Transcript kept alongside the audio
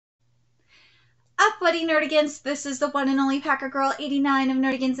buddy Nerdigans. This is the one and only Packer Girl 89 of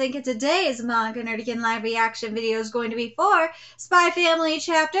Nerdigans Inc. And today's Manga Nerdigan live reaction video is going to be for Spy Family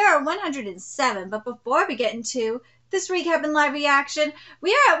Chapter 107. But before we get into this recap and live reaction,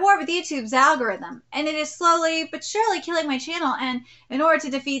 we are at war with YouTube's algorithm, and it is slowly but surely killing my channel. And in order to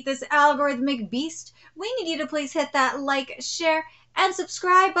defeat this algorithmic beast, we need you to please hit that like, share, and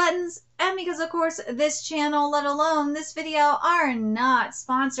subscribe buttons. And because of course this channel, let alone this video, are not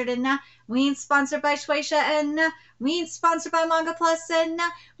sponsored, and we ain't sponsored by Shueisha, and we ain't sponsored by Manga Plus, and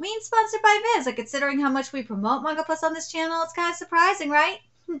we ain't sponsored by Viz. Like, considering how much we promote Manga Plus on this channel, it's kind of surprising, right?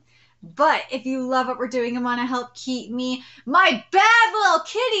 But if you love what we're doing and want to help keep me, my bad little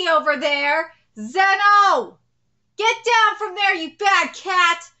kitty over there, Zeno, get down from there, you bad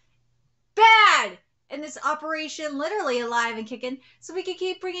cat. Bad! And this operation literally alive and kicking, so we can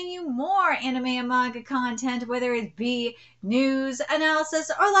keep bringing you more anime and manga content, whether it be news,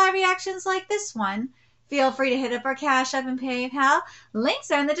 analysis, or live reactions like this one. Feel free to hit up our Cash App and PayPal. Links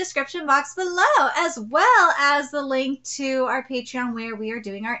are in the description box below, as well as the link to our Patreon where we are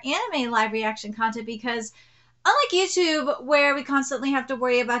doing our anime live reaction content, because unlike YouTube, where we constantly have to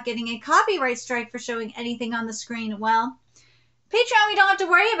worry about getting a copyright strike for showing anything on the screen, well, Patreon, we don't have to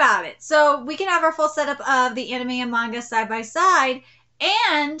worry about it. So we can have our full setup of the anime and manga side by side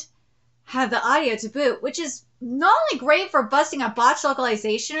and have the audio to boot, which is not only great for busting a botched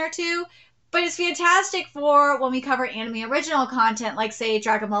localization or two, but it's fantastic for when we cover anime original content, like, say,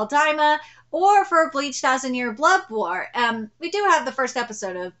 Dragon Ball Daima, or for Bleach 1000-Year Blood War. We do have the first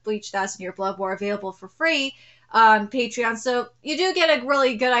episode of Bleach 1000-Year Blood War available for free on Patreon, so you do get a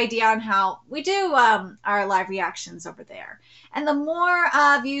really good idea on how we do our live reactions over there. And the more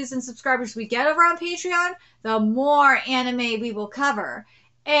views and subscribers we get over on Patreon, the more anime we will cover.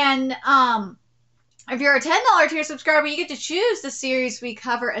 And if you're a $10 tier subscriber, you get to choose the series we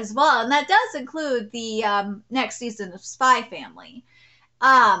cover as well, and that does include the next season of Spy Family.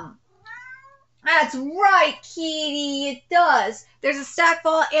 That's right, Kitty, it does. There's a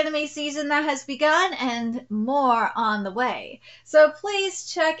Stackfall anime season that has begun and more on the way. So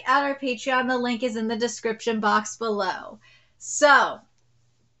please check out our Patreon. The link is in the description box below. So,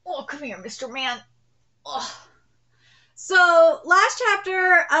 oh, come here, Mr. Man. Oh. So, last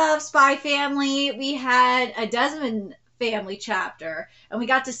chapter of Spy Family, we had a Desmond family chapter, and we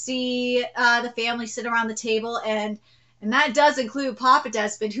got to see the family sit around the table, and that does include Papa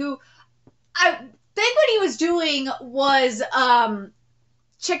Desmond, who I think what he was doing was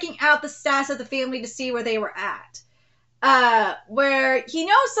checking out the status of the family to see where they were at. Where he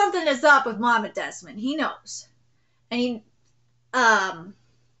knows something is up with Mama Desmond. He knows. And and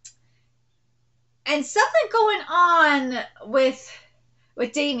something going on with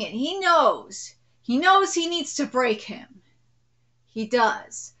Damien. He knows. He knows he needs to break him. He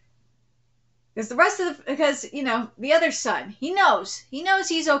does. Because you know, the other son, he knows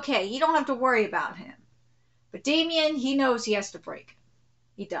he's okay. He don't have to worry about him. But Damien, he knows he has to break him.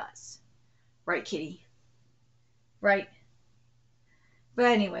 He does. Right, Kitty? Right? But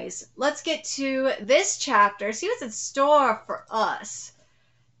anyways, let's get to this chapter. See what's in store for us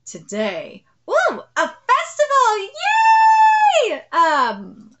today. Ooh, a festival! Yay!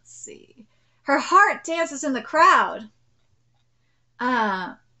 Let's see. Her heart dances in the crowd.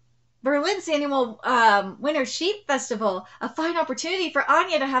 Berlin's annual Winter Sheep Festival, a fine opportunity for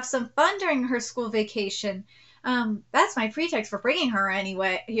Anya to have some fun during her school vacation. That's my pretext for bringing her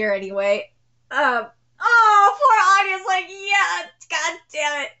here anyway. Oh, poor Anya's like, yeah, god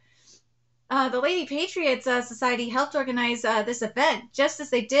damn it. The Lady Patriots Society helped organize this event, just as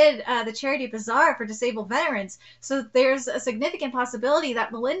they did the Charity Bazaar for disabled veterans. So there's a significant possibility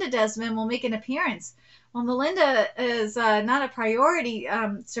that Melinda Desmond will make an appearance. While Melinda is not a priority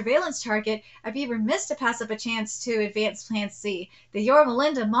surveillance target, I'd be remiss to pass up a chance to advance Plan C, the Your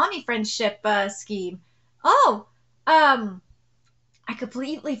Melinda Mommy Friendship scheme. Oh, I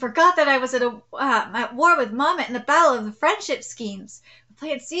completely forgot that I was at war with Mama in the battle of the friendship schemes. With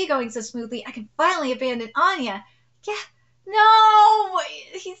Plan C going so smoothly, I can finally abandon Anya. Yeah, no,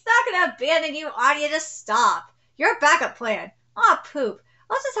 he's not going to abandon you, Anya. Just stop. You're a backup plan. Aw, poop.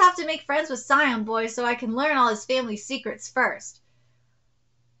 I'll just have to make friends with Scion Boy so I can learn all his family secrets first.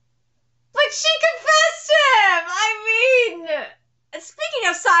 But she confessed him! I mean, speaking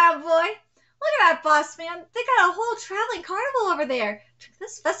of Scion Boy, look at that boss man. They got a whole traveling carnival over there.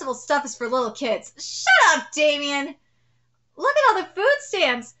 This festival stuff is for little kids. Shut up, Damien. Look at all the food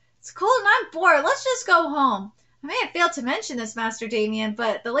stands. It's cold and I'm bored. Let's just go home. I may have failed to mention this, Master Damien,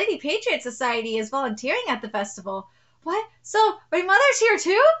 but the Lady Patriot Society is volunteering at the festival. What? So, my mother's here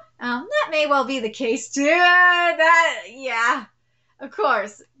too? That may well be the case too. Yeah. Of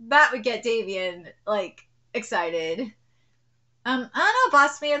course, that would get Damien, like, excited. I don't know,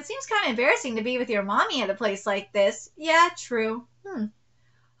 boss man. Seems kind of embarrassing to be with your mommy at a place like this. Yeah, true. Simon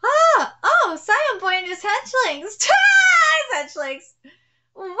Boy and his henchlings. His henchlings.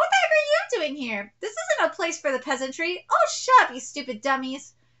 What the heck are you doing here? This isn't a place for the peasantry. Oh, shut up, you stupid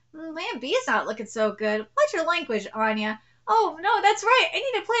dummies. Man, B's not looking so good. Watch your language, Anya. Oh, no, that's right. I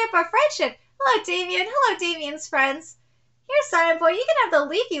need to play up our friendship. Hello, Damien. Hello, Damien's friends. Here, Simon Boy, you can have the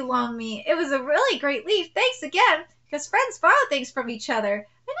leaf you loaned me. It was a really great leaf. Thanks again. Because friends borrow things from each other.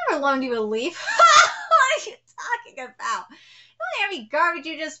 I never loaned you a leaf. What are you talking about? You only have any garbage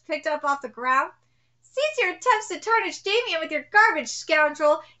you just picked up off the ground. Cease your attempts to tarnish Damien with your garbage,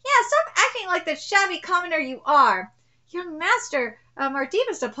 scoundrel. Yeah, stop acting like the shabby commoner you are. Young master, our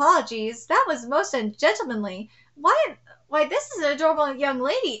deepest apologies. That was most ungentlemanly. Why, this is an adorable young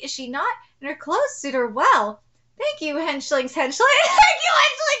lady, is she not? And her clothes suit her well. Thank you, henchlings. Thank you,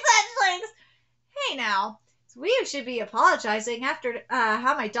 henchlings. Hey, now. We should be apologizing after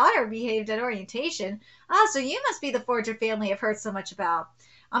how my daughter behaved at orientation. So you must be the Forger family I've heard so much about.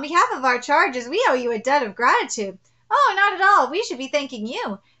 On behalf of our charges, we owe you a debt of gratitude. Oh, not at all. We should be thanking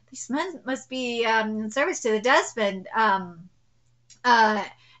you. These men must be in service to the Desmond,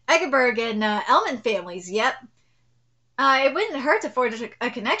 Eggenberg, and Elman families. Yep. It wouldn't hurt to forge a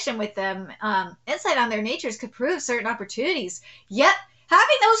connection with them. Insight on their natures could prove certain opportunities. Yep.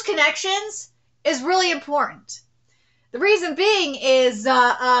 Having those connections is really important. The reason being is,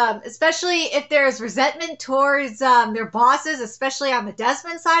 especially if there's resentment towards their bosses, especially on the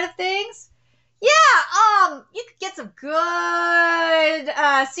Desmond side of things. Yeah, you could get some good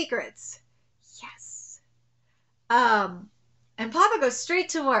secrets. Yes. And Papa goes straight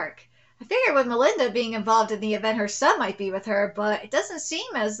to work. I figured with Melinda being involved in the event, her son might be with her, but it doesn't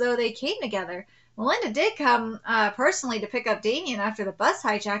seem as though they came together. Melinda did come personally to pick up Damien after the bus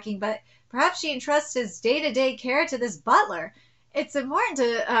hijacking, but perhaps she entrusts his day-to-day care to this butler. It's important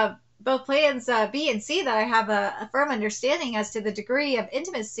to both plans B and C that I have a firm understanding as to the degree of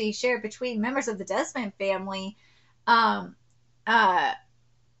intimacy shared between members of the Desmond family. Ending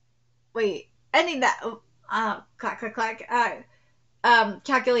that. Clack.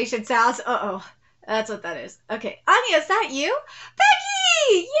 Calculation sounds. That's what that is. Okay, Anya, is that you?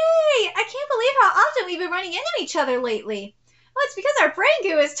 Becky! Yay! I can't believe how often we've been running into each other lately. Well, it's because our brain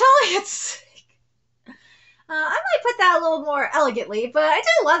goo is totally at stake. I might put that a little more elegantly, but I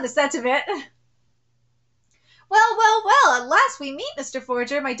do love the sentiment. Well, at last we meet, Mr.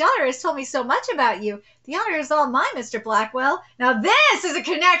 Forger. My daughter has told me so much about you. The honor is all mine, Mr. Blackwell. Now this is a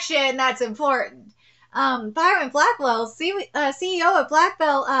connection that's important. Byron Blackwell, CEO of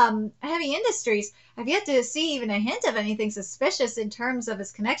Blackwell Heavy Industries. I've yet to see even a hint of anything suspicious in terms of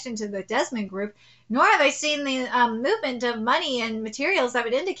his connection to the Desmond Group, nor have I seen the movement of money and materials that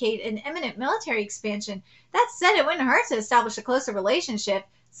would indicate an imminent military expansion. That said, it wouldn't hurt to establish a closer relationship.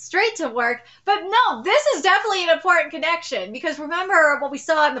 Straight to work. But no, this is definitely an important connection, because remember what we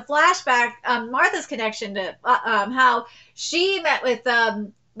saw in the flashback, Martha's connection to how she met with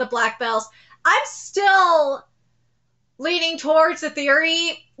the Black Bells. I'm still leaning towards the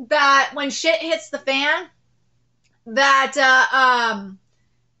theory that when shit hits the fan, that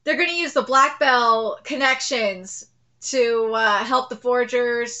they're going to use the Black Bell connections to help the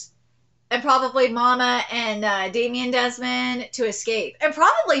Forgers and probably Mama and Damien Desmond to escape. And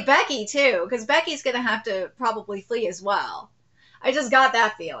probably Becky, too, because Becky's going to have to probably flee as well. I just got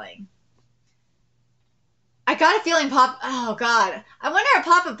that feeling. I got a feeling oh, God. I wonder if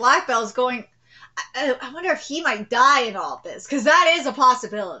Papa Black Bell's going... I wonder if he might die in all of this, because that is a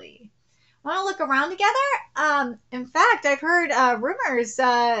possibility. Want to look around together? In fact, I've heard rumors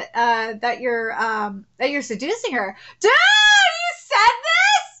that you're seducing her. Dude, you said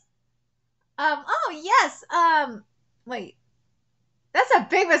this? Oh, yes. Wait. That's a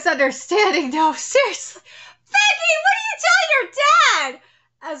big misunderstanding. No, seriously. Becky, what are you telling your dad?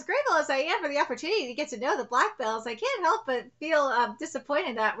 As grateful as I am for the opportunity to get to know the Black Bells, I can't help but feel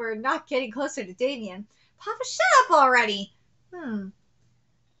disappointed that we're not getting closer to Damien. Papa, shut up already. Well,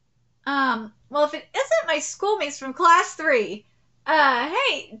 if it isn't my schoolmates from class 3,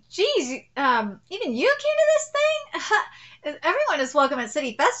 hey, geez, even you came to this thing? Everyone is welcome at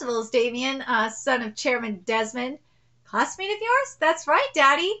city festivals, Damien, son of Chairman Desmond. Classmate of yours? That's right,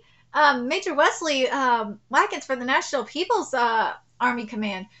 Daddy. Major Wesley Watkins for the National People's Army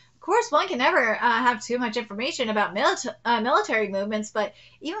Command. Of course, one can never have too much information about military movements, but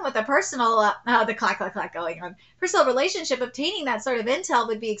even with a personal, the clack going on, personal relationship, obtaining that sort of intel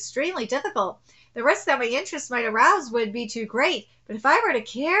would be extremely difficult. The risk that my interest might arouse would be too great. But if I were to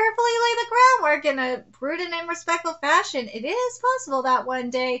carefully lay the groundwork in a prudent and respectful fashion, it is possible that one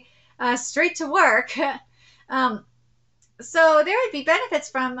day, straight to work. um, so there would be benefits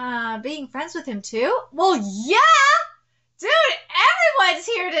from being friends with him too. Well, yeah, dude, everyone's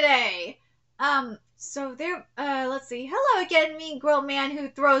here today. So there. Let's see. Hello again, mean girl man who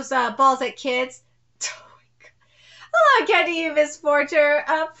throws balls at kids. Hello again to you, Miss Forger.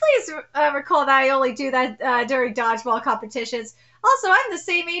 Please recall that I only do that during dodgeball competitions. Also, I'm the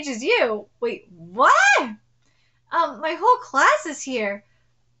same age as you. Wait, what? My whole class is here.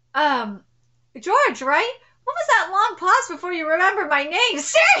 George, right? What was that long pause before you remembered my name?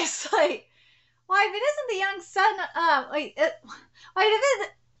 Seriously! Why, if it isn't the young son, wait, if it,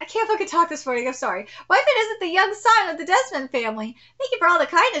 I can't fucking talk this morning, I'm sorry. Why, if it isn't the young son of the Desmond family? Thank you for all the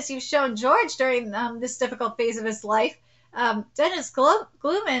kindness you've shown George during this difficult phase of his life. Dennis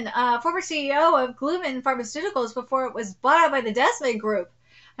Gluman, former CEO of Gluman Pharmaceuticals before it was bought out by the Desmond Group.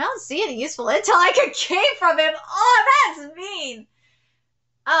 I don't see any useful intel I could gain from him. Oh, that's mean.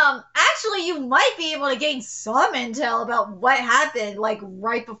 Actually, you might be able to gain some intel about what happened, like,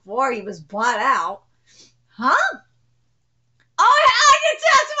 right before he was bought out. Huh? Oh, I can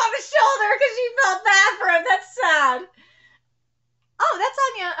tap him on the shoulder because she felt bad for him. That's sad. Oh, that's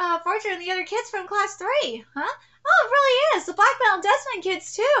Anya, Forger, and the other kids from class 3, huh? Oh, it really is. The Black Belt Desmond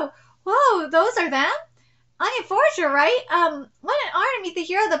kids, too. Whoa, those are them? Anya Forger, right? What an honor to meet the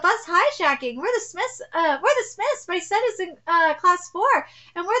hero of the bus hijacking. We're the Smiths. My son is in, class 4.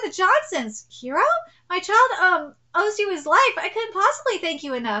 And we're the Johnsons. Hero? My child, owes you his life. I couldn't possibly thank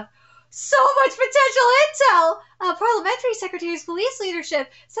you enough. So much potential intel! Parliamentary secretaries, police leadership,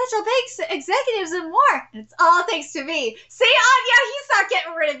 central banks, executives, and more. And it's all thanks to me. See, Anya, he's not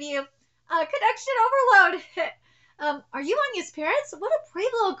getting rid of you. Connection overload. Are you Anya's parents? What a brave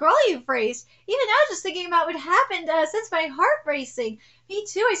little girl you've raised. Even now, just thinking about what happened sends my heart racing. Me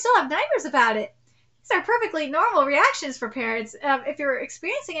too, I still have nightmares about it. These are perfectly normal reactions for parents. If you're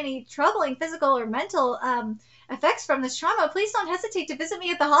experiencing any troubling physical or mental effects from this trauma, please don't hesitate to visit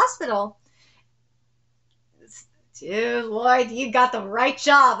me at the hospital. Dude, Lloyd, you got the right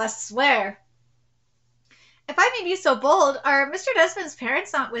job, I swear. If I may be so bold, are Mr. Desmond's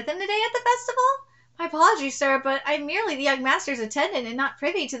parents not with him today at the festival? My apologies, sir, but I'm merely the young master's attendant and not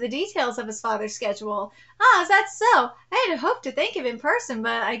privy to the details of his father's schedule. Ah, is that so? I had hoped to thank him in person,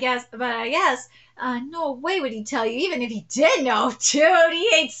 but I guess, no way would he tell you, even if he did know. Dude, he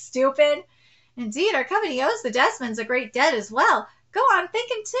ain't stupid. Indeed, our company owes the Desmonds a great debt as well. Go on, thank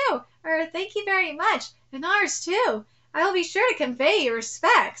him too. Or thank you very much. And ours too. I will be sure to convey your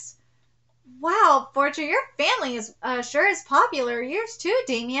respects. Wow, Forger, your family is sure is popular. Yours too,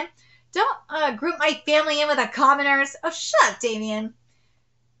 Damien. Don't group my family in with the commoners. Oh, shut up, Damien.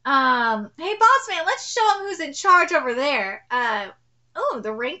 Hey, boss man, let's show him who's in charge over there. Oh,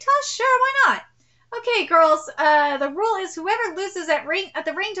 the ring toss? Sure, why not? Okay, girls, the rule is whoever loses at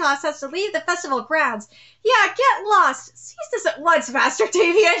the ring toss has to leave the festival grounds. Yeah, get lost. Cease this at once, Master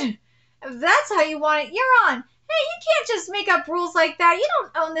Damien. If that's how you want it, you're on. Hey, you can't just make up rules like that. You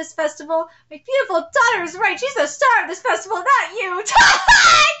don't own this festival. My beautiful daughter is right. She's the star of this festival, not you. Get it,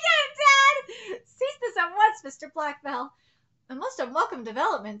 Dad! Cease this at once, Mr. Blackbell. A most unwelcome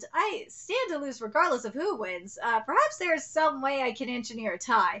development. I stand to lose regardless of who wins. Perhaps there's some way I can engineer a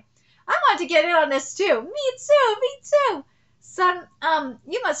tie. I want to get in on this too. Me too. Son,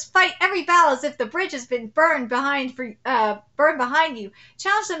 you must fight every battle as if the bridge has been burned behind you.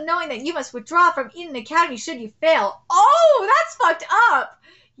 Challenge them knowing that you must withdraw from Eden Academy should you fail. Oh, that's fucked up.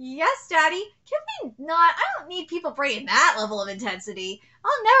 Yes, Daddy. Can we not? I don't need people bringing that level of intensity.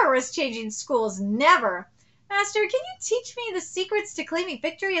 I'll never risk changing schools. Never. Master, can you teach me the secrets to claiming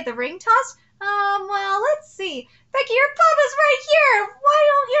victory at the ring toss? Well, let's see. Becky, your papa's right here. Why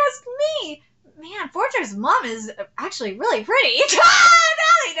don't you ask me? Man, Forger's mom is actually really pretty. Now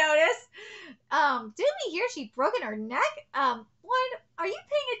I notice. Didn't we hear she'd broken her neck? What? Are you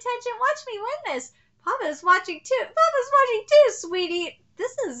paying attention? Watch me win this. Papa's watching too, sweetie.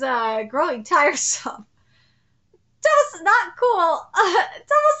 This is, growing tiresome. Not cool.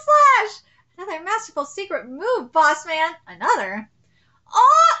 Double slash. Another masterful secret move, boss man. Another.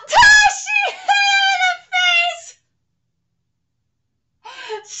 Oh, she hit him in the face.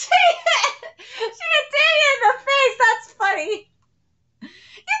 She hit Damien in the face. That's funny. You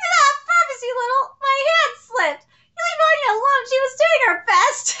did that on purpose, you little. My hand slipped. You leave Anya alone. She was doing her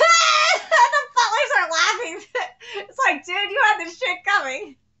best. The butlers are laughing. It's like, dude, you had this shit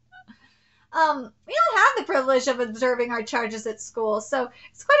coming. We don't have the privilege of observing our charges at school, so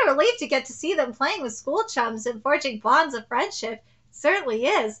it's quite a relief to get to see them playing with school chums and forging bonds of friendship. Certainly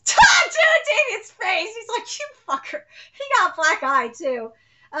is. Dude, Damien's face. He's like, you fucker. He got a black eye, too.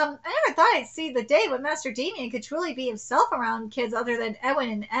 I never thought I'd see the day when Master Damien could truly be himself around kids other than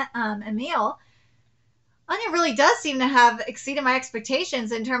Edwin and Emil. Anya really does seem to have exceeded my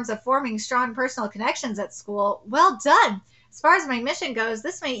expectations in terms of forming strong personal connections at school. Well done. As far as my mission goes,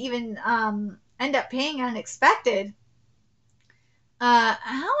 this may even end up paying unexpected.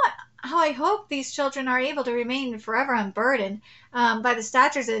 How I hope these children are able to remain forever unburdened by the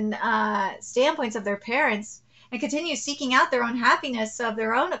statures and standpoints of their parents and continue seeking out their own happiness of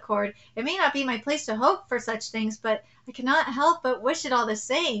their own accord. It may not be my place to hope for such things, but I cannot help but wish it all the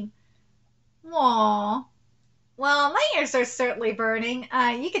same. Aww. Well, my ears are certainly burning.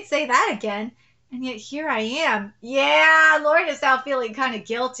 You could say that again. And yet here I am. Yeah, Lloyd is now feeling kind of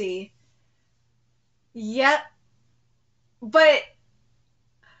guilty. Yep. But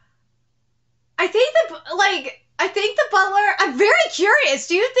I think the butler, I'm very curious.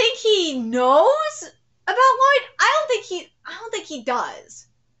 Do you think he knows about Lloyd? I don't think he does.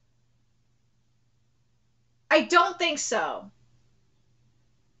 I don't think so.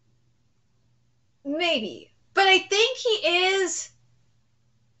 Maybe. But I think he is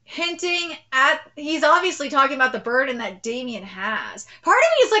hinting at, he's obviously talking about the burden that Damien has. Part of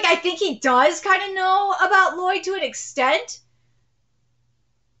me is like, I think he does kind of know about Lloyd to an extent.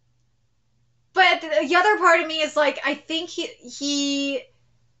 But the other part of me is like, I think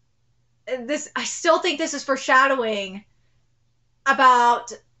I still think this is foreshadowing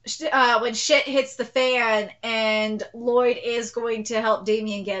about when shit hits the fan and Lloyd is going to help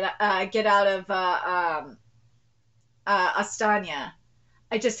Damien get out of Astania.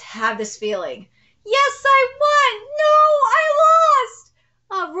 I just have this feeling. Yes, I won! No, I lost!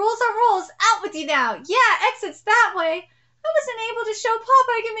 Rules are rules. Out with you now. Yeah, exit's that way. I wasn't able to show Papa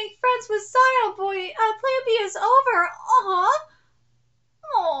I can make friends with Silent Boy. Plan B is over.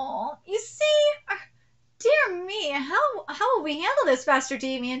 Aw. You see? Dear me, how will we handle this, Master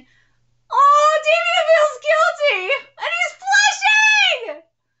Damien? Oh, Damien feels guilty! And he's blushing!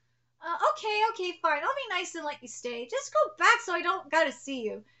 Okay, fine. I'll be nice and let you stay. Just go back so I don't gotta see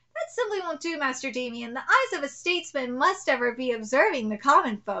you. That simply won't do, Master Damien. The eyes of a statesman must ever be observing the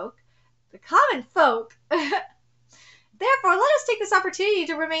common folk. The common folk? Therefore, let us take this opportunity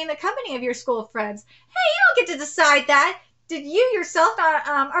to remain the company of your school friends. Hey, you don't get to decide that. Did you yourself not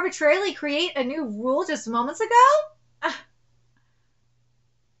arbitrarily create a new rule just moments ago?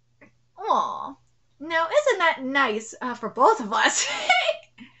 Aw. Now, isn't that nice for both of us?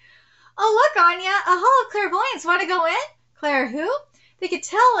 Oh, look, Anya. A Hall of Clairvoyance. Want to go in? Claire who? They could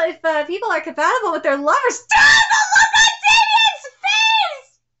tell if people are compatible with their lovers. Damn, the look on Damien's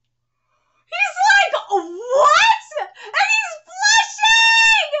face! He's like, what? And he's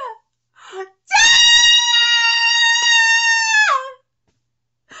blushing! Damn!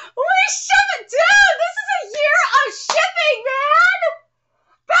 We ship it down! This is a year of shipping, man!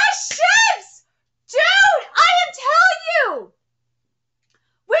 Best ships! Dude, I am telling you!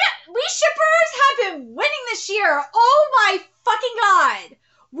 We shippers have been winning this year. Oh my fucking god.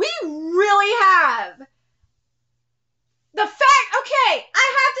 We really have. The fact, okay, I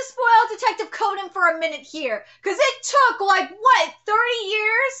have to spoil Detective Conan for a minute here. Because it took, like, what, 30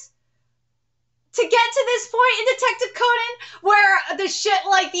 years? To get to this point in Detective Conan where the ship,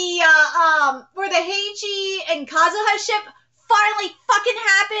 like where the Heiji and Kazuha ship finally fucking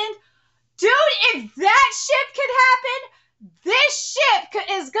happened. Dude, if that ship could happen, this ship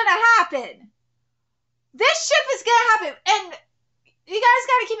is gonna happen. This ship is gonna happen. And you guys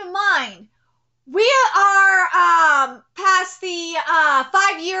gotta keep in mind, we are past the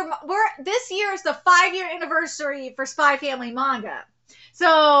 5-year, this year is the 5-year anniversary for Spy Family Manga.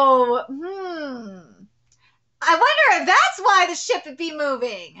 So, I wonder if that's why the ship would be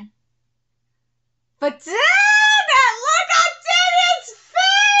moving. But damn, that look on Damien's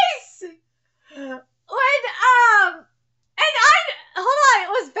face! When, hold on,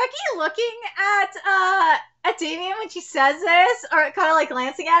 was Becky looking at Damien when she says this, or kind of like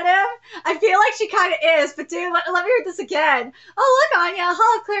glancing at him? I feel like she kind of is, but dude, let me read this again. Oh, look, Anya,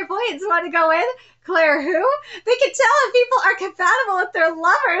 Hall of Clairvoyance, want to go in? Claire who? They can tell if people are compatible with their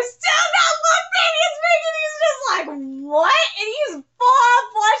lovers. Dude, that look Damien's making, he's just like, what? And he's full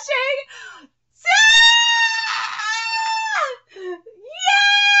blushing.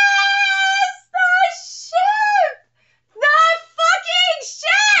 Yes! The ship! The fucking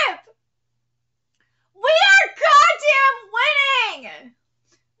ship! We are goddamn winning!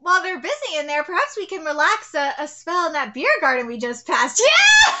 While they're busy in there, perhaps we can relax a spell in that beer garden we just passed. Yeah!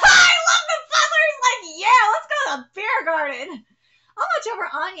 I love the butler! He's like, yeah, let's go to the beer garden. I'll watch over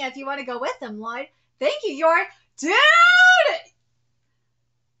Anya if you want to go with them, Lloyd. Thank you, Yor. Dude!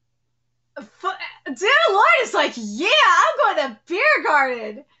 Dude, Lloyd is like, yeah, I'm going to beer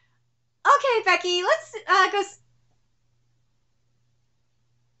garden. Okay, Becky, let's go.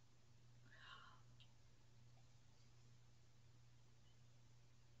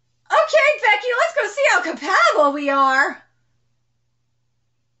 Okay, Becky, let's go see how compatible we are.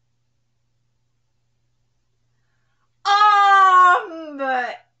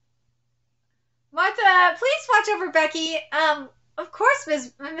 Martha, please watch over Becky. Of course,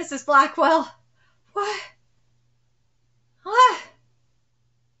 Mrs. Blackwell. What? What?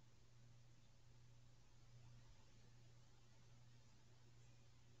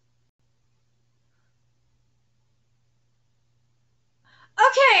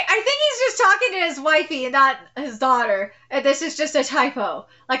 Okay, I think he's just talking to his wifey and not his daughter. And this is just a typo.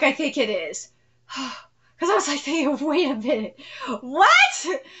 Like, I think it is. Because I was like thinking, wait a minute. What?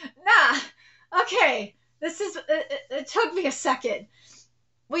 Nah. Okay. This is. It took me a second.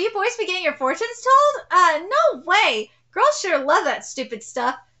 Will you boys be getting your fortunes told? No way. Girls sure love that stupid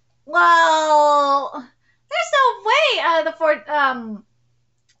stuff. Well, there's no way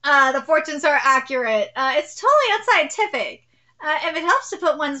the fortunes are accurate. It's totally unscientific. If it helps to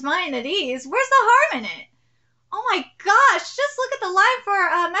put one's mind at ease, where's the harm in it? Oh my gosh, just look at the line for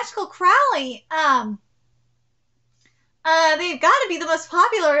Magical Crowley. They've got to be the most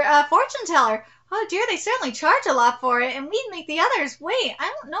popular fortune teller. Oh dear, they certainly charge a lot for it, and we'd make the others wait.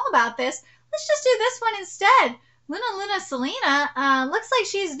 I don't know about this. Let's just do this one instead. Luna Selena, looks like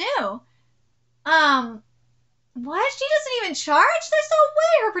she's new. What? She doesn't even charge? There's no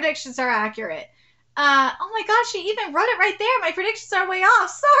way her predictions are accurate. Oh my gosh, she even wrote it right there. My predictions are way off.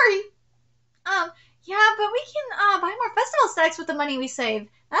 Sorry. Yeah, but we can buy more festival stacks with the money we save.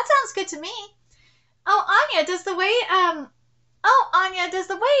 That sounds good to me. Oh, Anya, does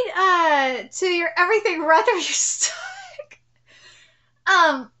the way to your everything run through your stomach?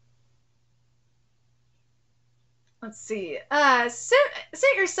 Let's see.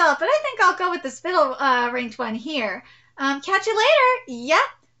 Suit yourself, but I think I'll go with this middle ranked one here. Catch you later. Yeah.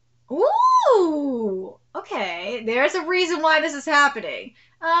 Ooh. Okay. There's a reason why this is happening.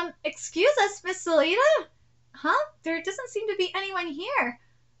 Excuse us, Miss Selena? Huh? There doesn't seem to be anyone here.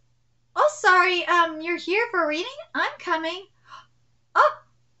 Oh, sorry. You're here for a reading? I'm coming. Oh.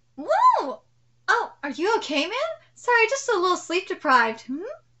 Woo. Oh, are you okay, man? Sorry, just a little sleep deprived.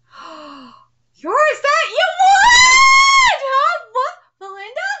 Yours that you won! Huh? What?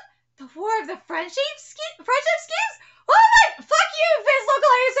 Melinda? The War of the Friendship Schemes? Oh my, fuck you, Vince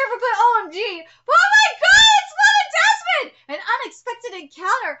Local Area Server, but OMG. Oh my god, it's Mother Desmond! An unexpected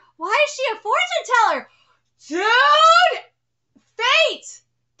encounter. Why is she a fortune teller? Dude! Fate!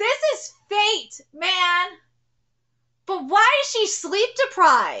 This is fate, man. But why is she sleep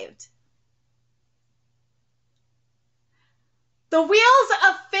deprived? The wheels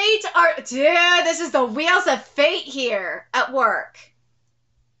of fate are... Dude, this is the wheels of fate here at work.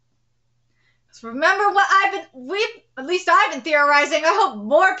 Remember what at least I've been theorizing. I hope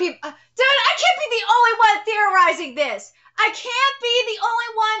more people... Dude, I can't be the only one theorizing this. I can't be the only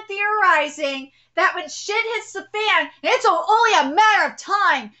one theorizing that when shit hits the fan, and it's only a matter of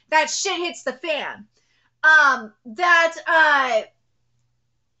time that shit hits the fan, that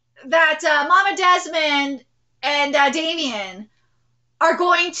Mama Desmond and Damien are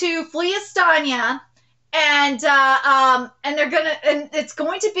going to flee Estonia, and it's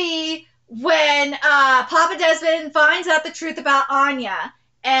going to be when Papa Desmond finds out the truth about Anya.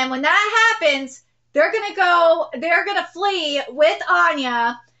 And when that happens, they're gonna flee with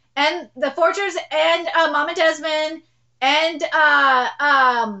Anya, and the Forgers and Mama Desmond and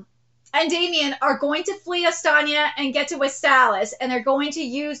Damien are going to flee Estonia and get to Westalis, and they're going to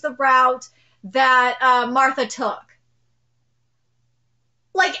use the route that Martha took.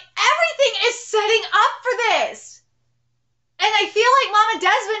 Like, everything is setting up for this. And I feel like Mama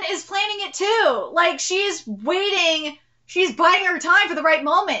Desmond is planning it too. Like, she's waiting, she's biding her time for the right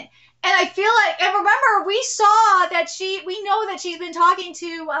moment. And I feel like, and remember, we know that she's been talking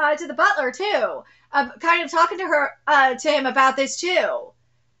to the butler too. Kind of talking to him about this too.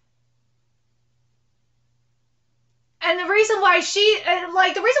 And the reason why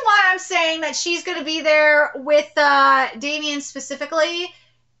the reason why I'm saying that she's going to be there with Damien specifically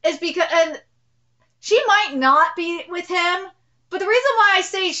is because, and she might not be with him, but the reason why I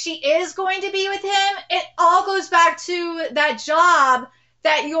say she is going to be with him, it all goes back to that job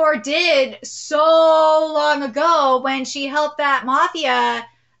that Yor did so long ago when she helped that mafia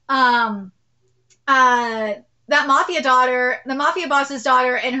daughter, the mafia boss's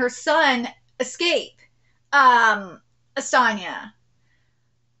daughter, and her son escape Estonia.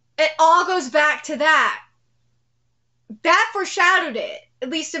 It all goes back to that. that foreshadowed it, at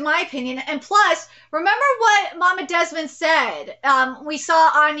least in my opinion. And plus, remember what Mama Desmond said? We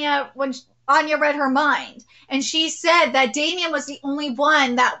saw Anya when Anya read her mind, and she said that Damien was the only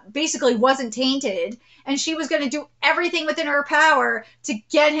one that basically wasn't tainted, and she was going to do everything within her power to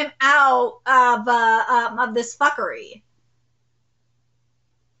get him out of this fuckery.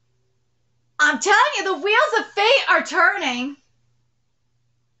 I'm telling you, the wheels of fate are turning.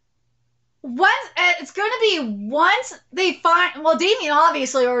 It's going to be once they find. Well, Damien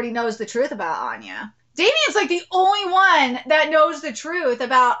obviously already knows the truth about Anya. Damien's like the only one that knows the truth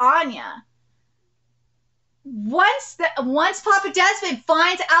about Anya. Once Papa Desmond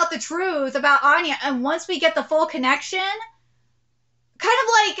finds out the truth about Anya, and once we get the full connection, kind of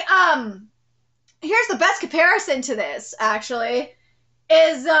like here's the best comparison to this actually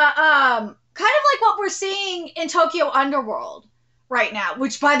is kind of like what we're seeing in Tokyo Underworld right now,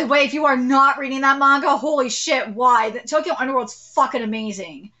 which, by the way, if you are not reading that manga, holy shit, why? The Tokyo Underworld's fucking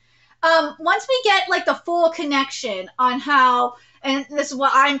amazing. Once we get, like, the full connection on how, and this is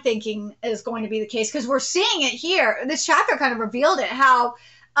what I'm thinking is going to be the case, because we're seeing it here, this chapter kind of revealed it, how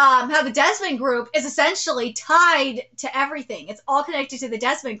the Desmond group is essentially tied to everything. It's all connected to the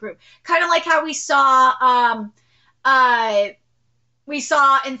Desmond group. Kind of like how we saw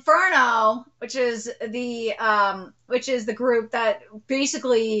Inferno, which is the group that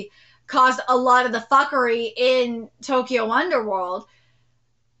basically caused a lot of the fuckery in Tokyo Underworld.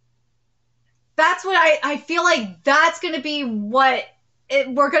 That's what I feel like that's going to be what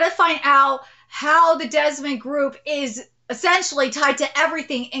we're going to find out, how the Desmond group is essentially tied to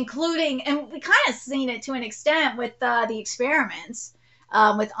everything, including, and we kind of seen it to an extent with the experiments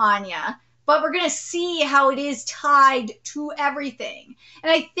with Anya. But we're going to see how it is tied to everything.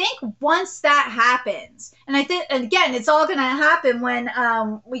 And I think once that happens, and again, it's all going to happen when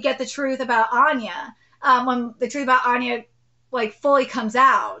we get the truth about Anya, when the truth about Anya, like, fully comes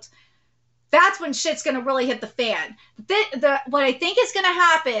out, that's when shit's going to really hit the fan. What I think is going to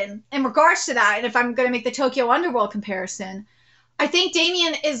happen in regards to that, and if I'm going to make the Tokyo Underworld comparison, I think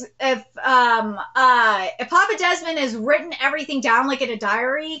Damien is, if Papa Desmond has written everything down like in a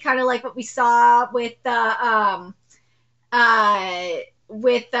diary, kind of like what we saw with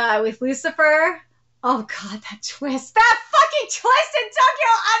Lucifer. Oh god, that twist, that fucking twist in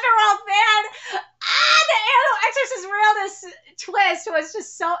Tokyo Underworld, man! The Animal Exorcist Realness twist was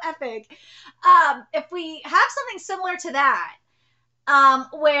just so epic. If we have something similar to that,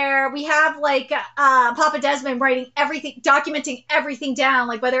 where we have like Papa Desmond writing everything, documenting everything down,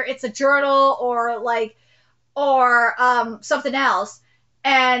 like whether it's a journal or something else,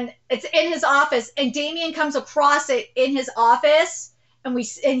 and it's in his office, and Damien comes across it in his office, and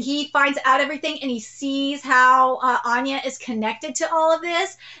he finds out everything, and he sees how Anya is connected to all of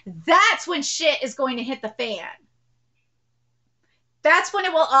this. That's when shit is going to hit the fan. That's when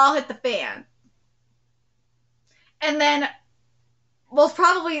it will all hit the fan. And then what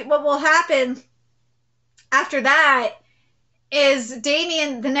will happen after that is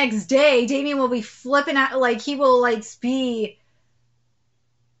Damien, the next day, Damien will be flipping out, like he will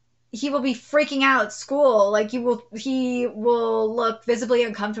be freaking out at school, like he will look visibly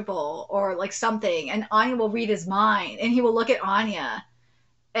uncomfortable or like something, and Anya will read his mind, and he will look at Anya,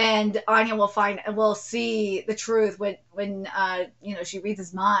 and Anya will see the truth when she reads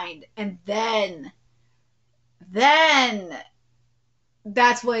his mind, and then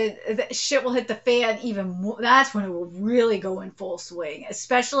that's when shit will hit the fan even more. That's when it will really go in full swing,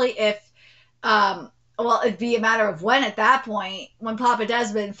 especially if it'd be a matter of when at that point, when Papa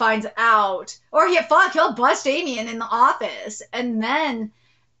Desmond finds out, or he'll bust Damien in the office, and then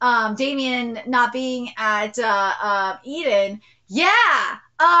Damien not being at Eden,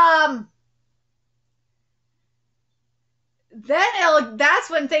 then that's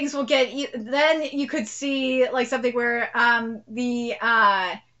when things will get. Then you could see like something where the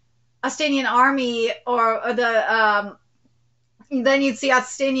Austinian army or the then you'd see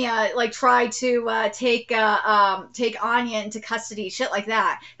Astinia like try to take Anya into custody, shit like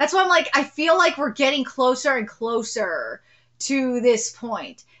that. That's why I'm like, I feel like we're getting closer and closer to this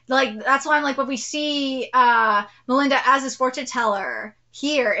point. Like that's why I'm like, when we see Melinda as his fortune teller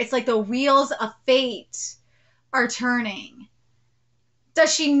here, it's like the wheels of fate are turning.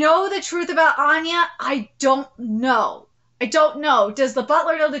 Does she know the truth about Anya? I don't know. Does the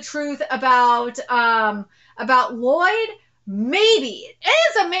butler know the truth about Lloyd? Maybe. It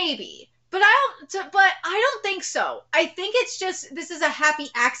is a maybe. But I don't think so. I think it's just, this is a happy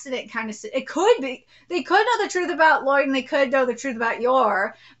accident kind of. It could be. They could know the truth about Lloyd, and they could know the truth about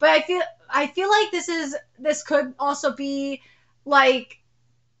Yor. But I feel like this could also be like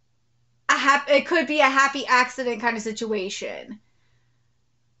a it could be a happy accident kind of situation.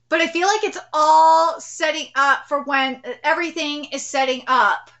 But I feel like it's all setting up for when everything is setting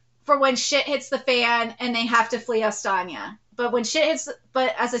up for when shit hits the fan and they have to flee Astania. But when shit hits,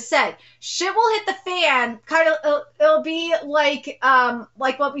 but as I said, shit will hit the fan. Kind of, it'll be like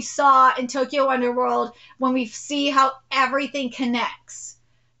what we saw in Tokyo Underworld when we see how everything connects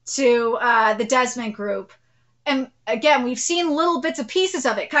to the Desmond group. And again, we've seen little bits and pieces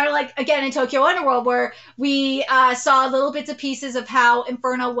of it, kind of like, again, in Tokyo Underworld, where we saw little bits and pieces of how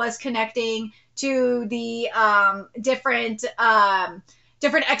Inferno was connecting to the different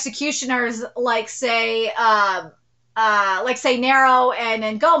executioners, like say Nero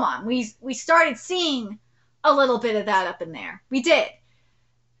and Gomon. We started seeing a little bit of that up in there. We did.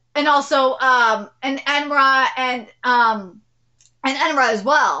 And also, and Enra and Enra as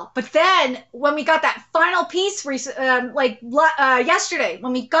well. But then when we got that final piece, yesterday,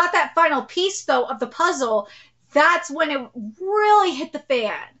 when we got that final piece though of the puzzle, that's when it really hit the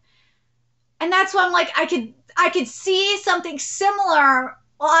fan. And that's when I'm like, I could see something similar.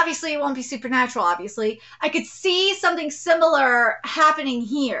 Well, obviously it won't be supernatural, obviously. I could see something similar happening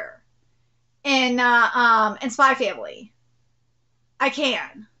here in Spy Family. I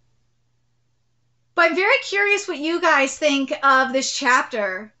can. But I'm very curious what you guys think of this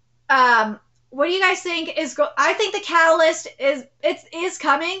chapter. What do you guys think is I think the catalyst is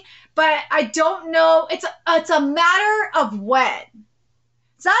coming, but I don't know. It's a matter of when.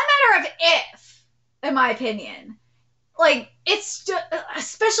 It's not a matter of if, in my opinion. Like, it's just,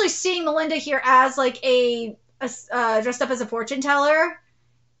 especially seeing Melinda here as like a dressed up as a fortune teller.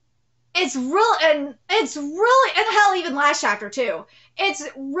 It's real, and hell, even last chapter too. It's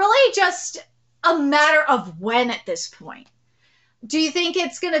really just a matter of when at this point. Do you think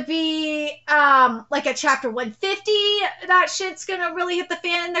it's going to be like a chapter 150 that shit's going to really hit the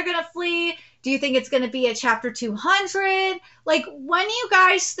fan and they're going to flee? Do you think it's going to be a chapter 200? Like, when do you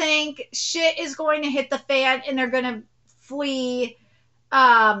guys think shit is going to hit the fan and they're going to flee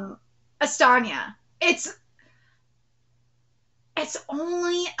Astania? It's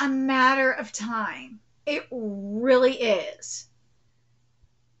only a matter of time. It really is.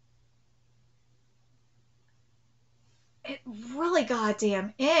 It really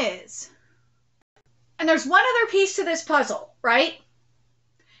goddamn is. And there's one other piece to this puzzle, right?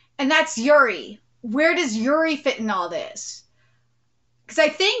 And that's Yuri. Where does Yuri fit in all this? Because I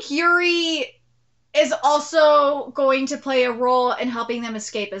think Yuri is also going to play a role in helping them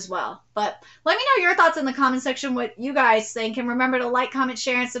escape as well. But let me know your thoughts in the comment section, what you guys think. And remember to like, comment,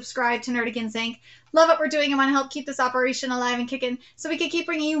 share, and subscribe to Nerdigans Inc. Love what we're doing and want to help keep this operation alive and kicking so we can keep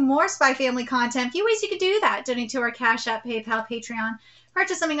bringing you more Spy Family content. A few ways you could do that. Donate to our Cash App, PayPal, Patreon.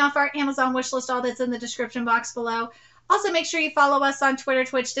 Purchase something off our Amazon wishlist. All that's in the description box below. Also, make sure you follow us on Twitter,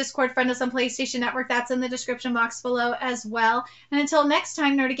 Twitch, Discord, friend us on PlayStation Network. That's in the description box below as well. And until next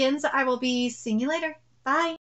time, Nerdigans, I will be seeing you later. Bye.